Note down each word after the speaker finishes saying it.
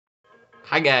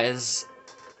Hi guys,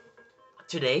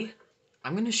 today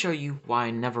I'm going to show you why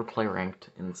I never play ranked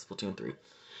in Splatoon 3.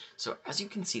 So as you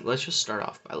can see, let's just start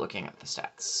off by looking at the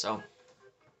stats. So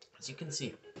as you can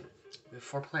see, we have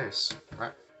 4 players,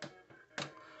 right?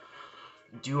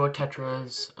 Duo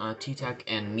Tetras, T-Tech,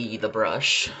 and me, the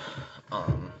Brush.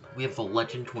 We have a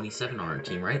Legend 27 on our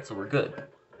team, right? So we're good.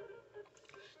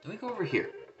 Then we go over here,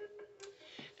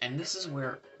 and this is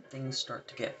where things start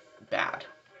to get bad.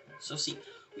 So see,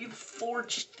 we have four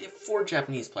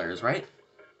Japanese players, right?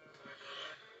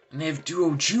 And they have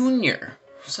Duo Junior,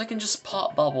 so I can just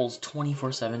pop bubbles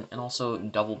 24/7 and also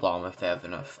double bomb if they have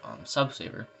enough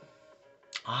sub-saver.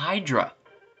 A Hydra.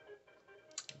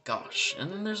 Gosh,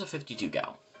 and then there's a 52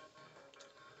 gal.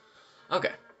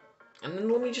 Okay, and then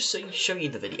let me just show you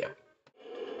the video.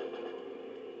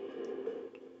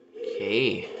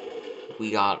 Okay,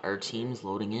 we got our teams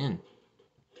loading in.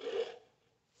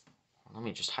 Let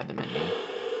me just hide the menu.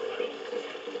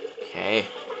 Okay,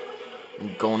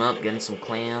 I'm going up, getting some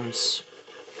clams.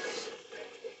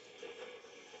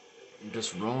 I'm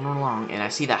just rolling along, and I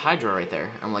see that Hydra right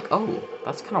there. I'm like, oh,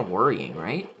 that's kind of worrying,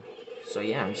 right? So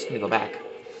yeah, I'm just gonna go back.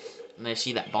 And I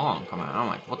see that bomb come out. I'm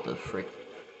like, what the frick?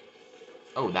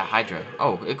 Oh, that Hydra.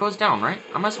 Oh, it goes down, right?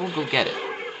 I might as well go get it.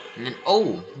 And then,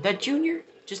 oh, that Junior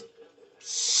just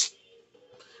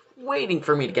waiting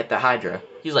for me to get the Hydra.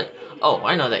 He's like, oh,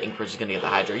 I know that Inkbrush is gonna get the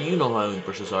Hydra. You know how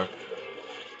Inkbrushes are.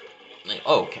 Like,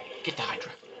 oh, okay, get the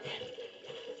Hydra.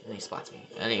 And he spots me.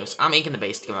 Anyways, I'm inking the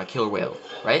base to get my killer whale,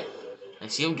 right? I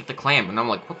see him get the clam, and I'm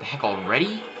like, what the heck,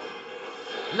 already?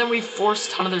 And then we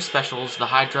forced a ton of their specials, the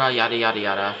Hydra, yada yada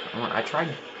yada. I tried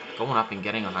going up and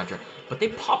getting a Hydra, but they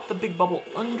popped the big bubble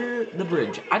under the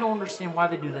bridge. I don't understand why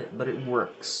they do that, but it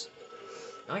works.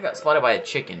 And I got spotted by a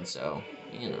chicken, so,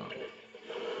 you know,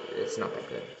 it's not that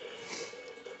good.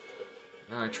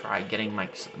 Then I tried getting my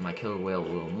killer whale a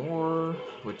little more,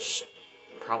 which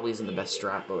probably isn't the best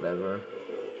strat mode ever.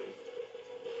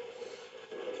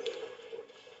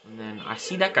 And then I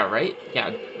see that guy, right?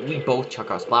 Yeah, we both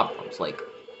chuck our splat bombs. Like,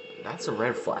 that's a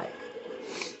red flag.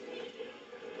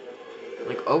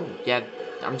 Like, oh, yeah,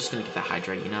 I'm just gonna get the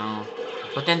Hydra, you know?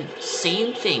 But then,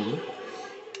 same thing,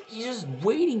 he's just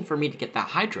waiting for me to get that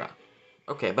Hydra.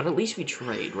 Okay, but at least we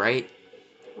trade, right?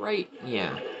 Right?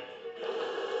 Yeah.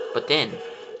 But then,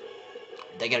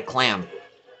 they get a clam.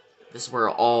 This is where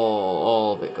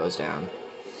all of it goes down.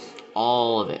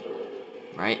 All of it.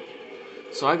 Right?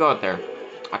 So I go out there.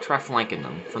 I try flanking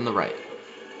them from the right.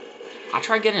 I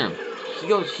try getting him.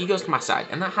 He goes to my side.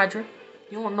 And that Hydra,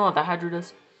 you don't know what that Hydra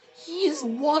does? He is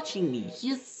watching me.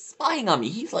 He is spying on me.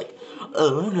 He's like,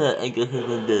 oh, I'm not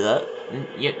gonna do that.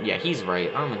 Yeah, he's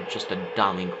right. I'm just a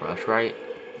dumb Inkbrush, right?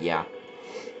 Yeah.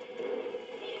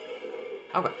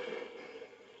 Okay.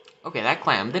 Okay, that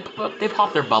clam, they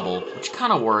pop their bubble, which is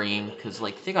kind of worrying, because,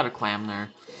 like, they got a clam there.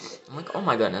 I'm like, oh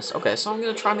my goodness. Okay, so I'm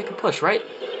gonna try and make a push, right?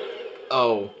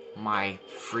 Oh my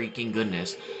freaking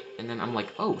goodness. And then I'm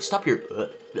like, oh, stop here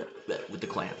with the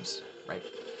clams, right?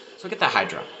 So I get that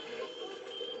Hydra,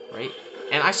 right?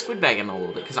 And I squid bag him a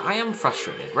little bit, because I am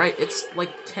frustrated, right? It's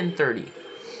like 10:30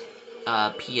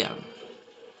 p.m.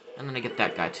 And then I get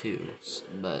that guy too,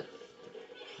 but,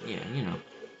 yeah, you know.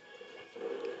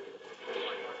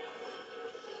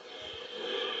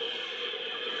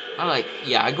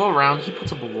 I go around, he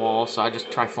puts up a wall, so I just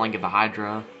try flanking the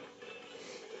Hydra.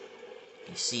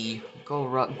 You see, go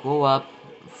up,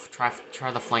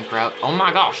 try the flank route. Oh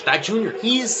my gosh, that Junior,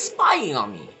 he is spying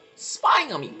on me,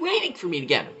 waiting for me to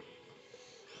get him.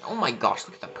 Oh my gosh,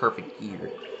 look at that perfect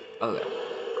gear. Okay,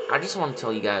 I just want to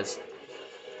tell you guys.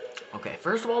 Okay,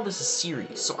 first of all, this is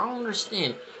series, so I don't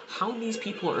understand how these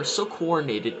people are so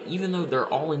coordinated, even though they're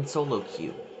all in solo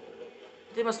queue.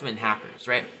 They must have been hackers,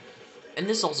 right? And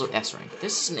this is also S rank.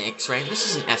 This is an X rank. This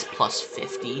is an S plus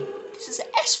 50. This is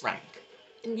S rank.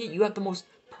 And yet you have the most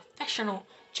professional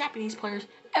Japanese players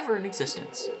ever in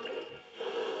existence.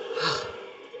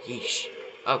 Yeesh.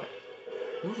 Okay.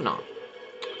 Moving on.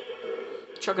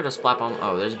 Chuck it a splat bomb.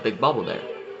 Oh, there's a big bubble there.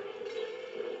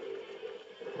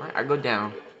 Alright, I go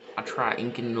down. I try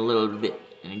inking a little bit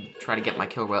and try to get my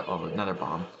kill whale. Oh, another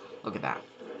bomb. Look at that.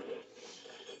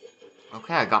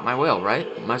 Okay, I got my whale, right?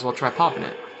 Might as well try popping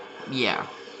it. Yeah.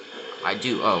 I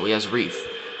do. Oh, he has Reef.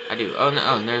 I do. Oh, no,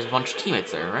 and there's a bunch of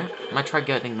teammates there, right? I might try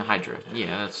getting the Hydra.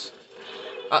 Yeah, that's...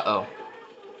 Uh-oh.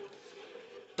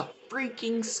 The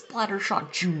freaking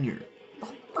Splattershot Jr. The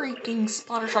freaking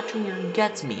Splattershot Jr.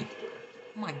 gets me.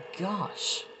 Oh my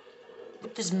gosh.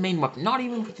 With his main weapon. Not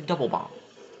even with the double bomb.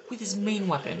 With his main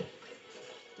weapon.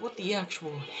 What the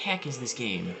actual heck is this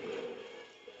game?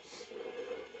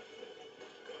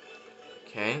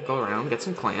 Okay, go around, get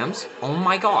some clams. Oh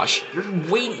my gosh,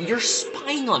 you're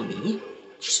spying on me.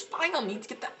 You're spying on me to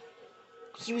get that.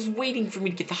 He was waiting for me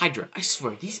to get the Hydra. I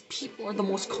swear, these people are the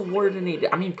most coordinated.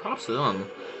 I mean, props to them.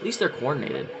 At least they're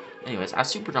coordinated. Anyways, I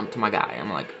super jumped to my guy.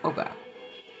 I'm like, okay.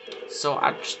 So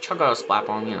I just chug out a splat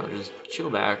bomb, just chill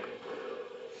back.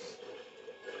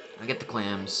 I get the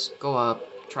clams, go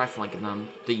up, try flanking them,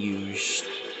 the huge.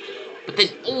 But then,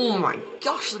 oh my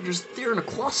gosh, they're just there in a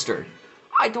cluster.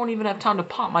 I don't even have time to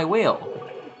pop my whale.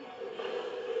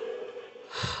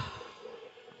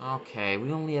 Okay,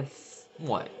 we only have,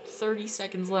 what, 30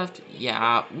 seconds left?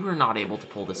 Yeah, we're not able to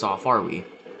pull this off, are we?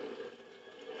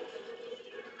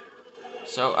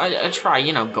 So I try,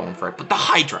 going for it. But the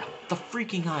Hydra! The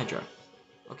freaking Hydra!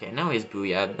 Okay, now he's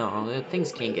Booyah. No,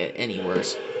 things can't get any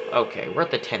worse. Okay, we're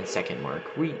at the 10-second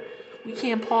mark. We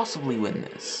can't possibly win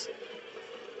this.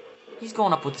 He's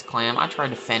going up with his clam. I try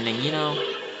defending,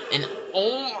 And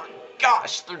oh my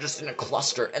gosh, they're just in a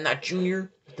cluster. And that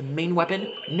junior with the main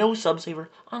weapon, no sub-saver.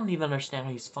 I don't even understand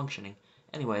how he's functioning.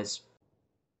 Anyways.